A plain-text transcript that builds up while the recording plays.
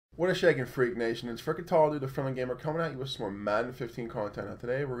What a shaking Freak Nation. It's freakintalldude, the friendly gamer, coming at you with some more Madden 15 content. Now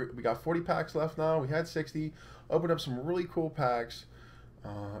today we got 40 packs left now. We had 60. Opened up some really cool packs.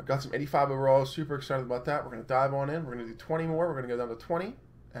 Got some 85 overall. Super excited about that. We're going to dive on in. We're going to do 20 more. We're going to go down to 20.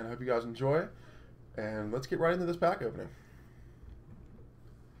 And I hope you guys enjoy. And let's get right into this pack opening.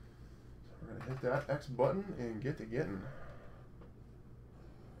 So we're going to hit that X button and get to getting.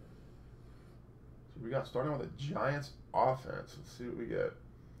 So we got starting with a Giants offense. Let's see what we get.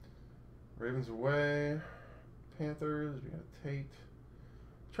 Ravens away, Panthers, we got Tate.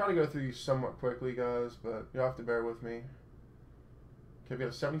 Try to go through these somewhat quickly, guys, but you'll have to bear with me. Okay, we got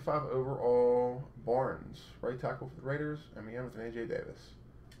a 75 overall Barnes, right tackle for the Raiders, and we end with an A.J. Davis.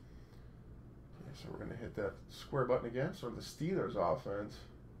 Okay, so we're going to hit that square button again. So the Steelers offense,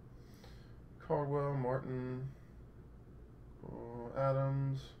 Caldwell, Martin,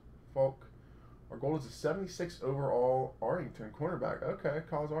 Adams, Falk. Our goal is a 76 overall Arlington cornerback. Okay,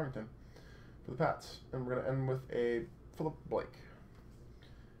 Collins Arlington for the Pats. And we're going to end with a Philip Blake.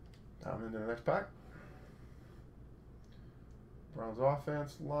 Down into the next pack. Browns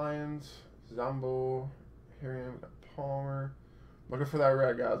offense, Lions, Zambo, Harian, we got Palmer. Looking for that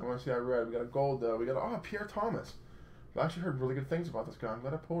red, guys. I want to see that red. We got a gold, though. We got, Pierre Thomas. I've actually heard really good things about this guy. I'm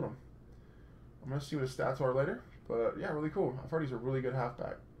glad I pulled him. I'm going to see what his stats are later. But, yeah, really cool. I've heard he's a really good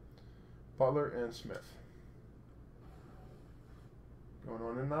halfback. Butler and Smith. Going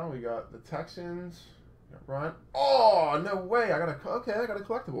on in now, we got the Texans. We got Ryan. Oh, no way. I got a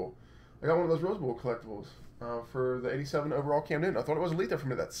collectible. I got one of those Rose Bowl collectibles for the 87 overall Cam Newton. I thought it was elite there for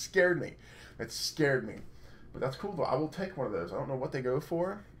me. That scared me. It scared me. But that's cool, though. I will take one of those. I don't know what they go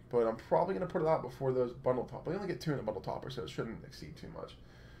for, but I'm probably going to put it out before those bundle top. I only get 2 in the bundle topper, so it shouldn't exceed too much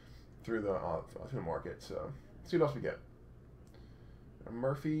through the market. So, let's see what else we get.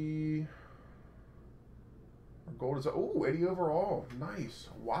 Murphy. Our gold is, 80 overall. Nice.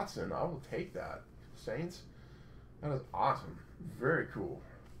 Watson, I will take that. Saints. That is awesome. Very cool.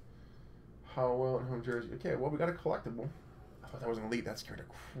 Howell and home jersey. Okay, well, we got a collectible. I thought that was an elite. That scared the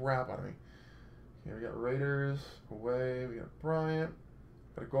crap out of me. Okay, we got Raiders away. We got Bryant.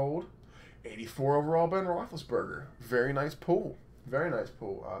 Got a gold. 84 overall Ben Roethlisberger. Very nice pull. Very nice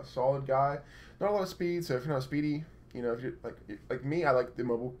pull. Solid guy. Not a lot of speed, so if you're not speedy, you know, if you're like me, I like the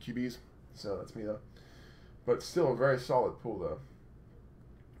mobile QBs. So that's me, though. But still a very solid pull, though.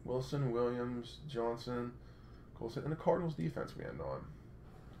 Wilson, Williams, Johnson, Colson, and the Cardinals defense we end on.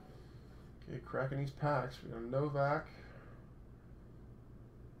 Okay, cracking these packs. We got a Novak.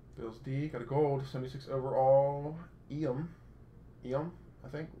 Bills D. Got a gold. 76 overall. Eam, I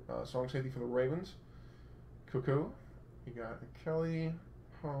think. Strong safety for the Ravens. Cuckoo. You got Kelly,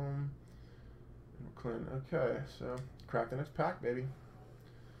 Home, and McClin. Okay, so crack the next pack, baby.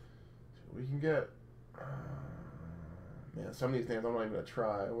 See what we can get. Man, some of these names I'm not even going to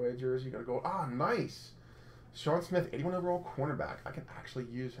try. Away jersey, you got to go. Nice. Sean Smith, 81 overall cornerback. I can actually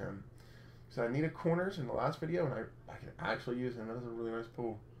use him. So I needed corners in the last video, and I can actually use him. That is a really nice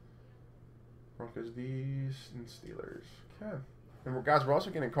pull. Broncos, V's, and Steelers. Okay. And guys, we're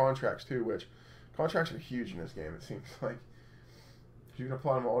also getting contracts, too, which contracts are huge in this game, it seems like. If you can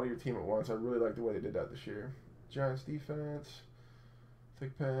apply them all to your team at once, I really like the way they did that this year. Giants defense.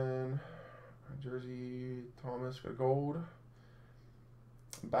 Thick pen. Jersey, Thomas, got a gold.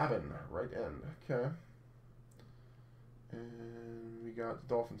 Babin, right end. Okay. And we got the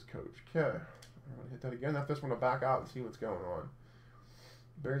Dolphins coach. Okay. I'm going to hit that again. After this, we're going to back out and see what's going on.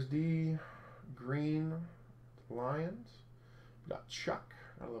 Bears D, Green, Lions. We got Chuck.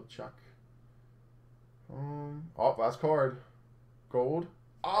 I love Chuck. Last card. Gold.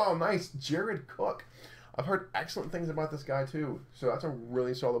 Oh, nice. Jared Cook. I've heard excellent things about this guy, too. So that's a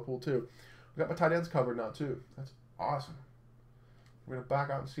really solid pull, too. We got my tight ends covered now, too. That's awesome. We're going to back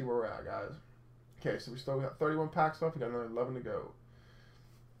out and see where we're at, guys. Okay, so we still got 31 packs left. We got another 11 to go.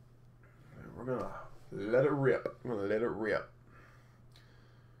 We're going to let it rip. We're going to let it rip.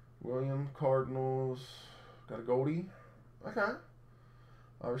 William, Cardinals. Got a Goldie. Okay.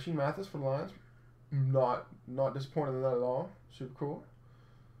 Rasheed Mathis for the Lions. Not disappointed in that at all. Super cool.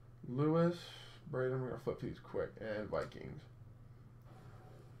 Lewis, Braden. We're going to flip these quick. And Vikings.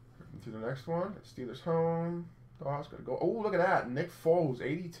 To the next one, Steelers home. Dawes got to go. Oh, look at that. Nick Foles,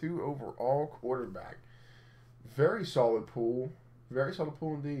 82 overall quarterback. Very solid pull. Very solid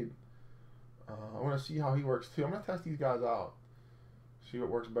pull indeed. I want to see how he works too. I'm going to test these guys out. See what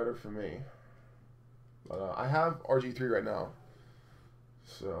works better for me. But I have RG3 right now.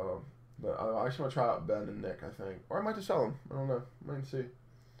 So, but I actually want to try out Ben and Nick, I think. Or I might just sell them. I don't know. Might see. And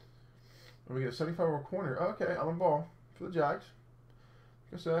we get a 75 overall corner. Okay, I'm on ball for the Jags.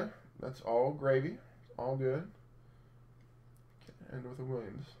 Like I say. That's all gravy. All good. End with the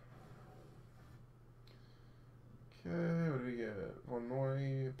Williams. Okay, what do we get? Von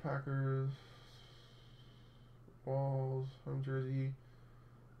Noy, Packers, Walls, home jersey.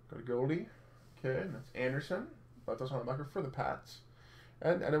 Got a goalie. Okay, and that's Anderson. But that's linebacker for the Pats.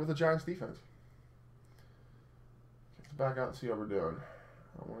 And ended with the Giants defense. Let's back out and see how we're doing.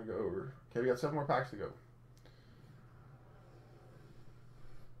 I want to go over. Okay, we got 7 more packs to go.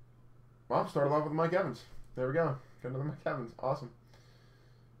 Well, started off with Mike Evans. There we go. Got another Mike Evans. Awesome.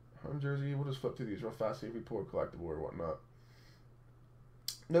 Home jersey. We'll just flip through these real fast, see if we pull a collectible or whatnot.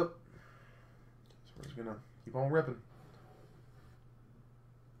 Nope. So we're just going to keep on ripping.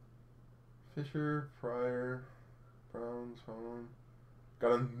 Fisher, Pryor, Browns, home.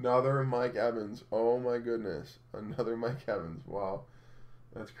 Got another Mike Evans. Oh my goodness. Another Mike Evans. Wow.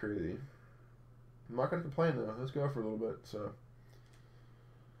 That's crazy. I'm not going to complain though. Let's go for a little bit. So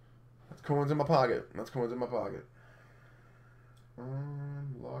that's coins in my pocket. That's coins in my pocket.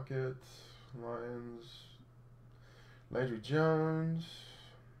 Lockett, Lions, Landry Jones.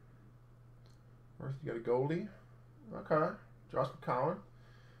 First you got a Goldie. Okay. Josh McCown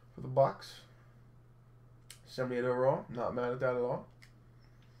for the Bucks. 78 overall. Not mad at that at all.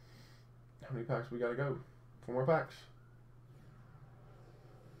 How many packs we got to go? 4 more packs.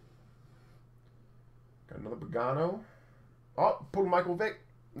 Got another Pagano. Oh, pulled Michael Vick.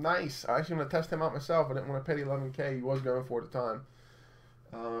 Nice. I actually want to test him out myself. I didn't want to pay the 11K he was going for at the time.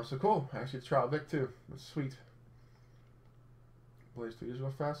 So cool. Actually, it's try out Vic too. That's sweet. Blaze through these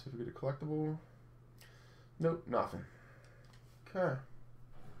real fast. See if we get a collectible. Nope, nothing. Okay.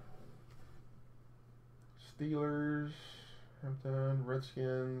 Steelers, Hampton,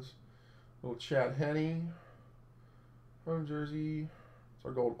 Redskins, little Chad Henne, home jersey. It's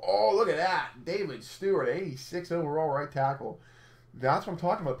our gold. Oh, look at that. David Stewart, 86 overall right tackle. That's what I'm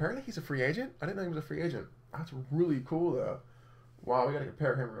talking about. Apparently he's a free agent. I didn't know he was a free agent. That's really cool, though. Wow, we got to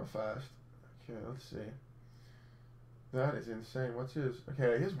compare him real fast. Okay, let's see. That is insane. What's his?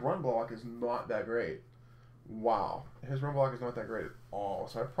 Okay, his run block is not that great. Wow. His run block is not that great at all.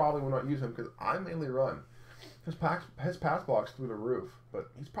 So I probably will not use him because I mainly run. His pass block's through the roof, but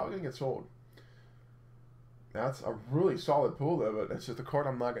he's probably going to get sold. That's a really solid pull, though, but it's just a card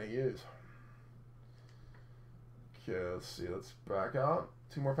I'm not going to use. Okay, let's see. Let's back out.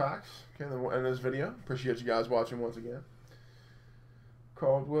 2 more packs. Okay, then we'll end this video. Appreciate you guys watching once again.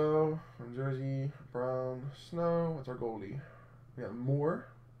 Caldwell, from Jersey, Brown, Snow. What's our Goldie? We got Moore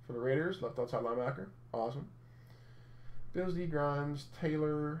for the Raiders, left outside linebacker. Awesome. Billsy, Grimes,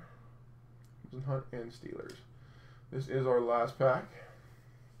 Taylor, Hunt, and Steelers. This is our last pack.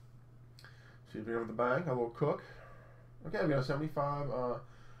 See if we have the bang. A little Cook. Okay, we got a 75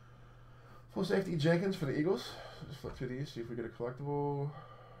 full safety Jenkins for the Eagles. Just flip through these, see if we get a collectible.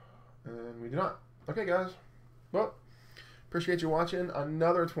 And we do not. Okay, guys. Well, appreciate you watching.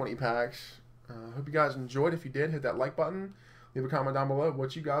 Another 20 packs. Hope you guys enjoyed. If you did, hit that like button. Leave a comment down below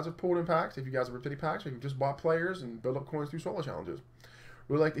what you guys have pulled in packs. If you guys have ripped any packs, or if you just bought players and build up coins through solo challenges.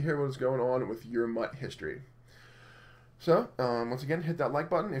 We'd like to hear what's going on with your MUT history. So, once again, hit that like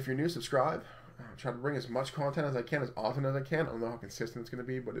button. If you're new, subscribe. Try to bring as much content as I can, as often as I can. I don't know how consistent it's going to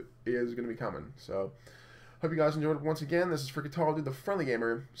be, but it is going to be coming. So, hope you guys enjoyed it once again. This is freakintalldude, the friendly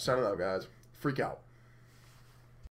gamer. Signing out, guys. Freak out.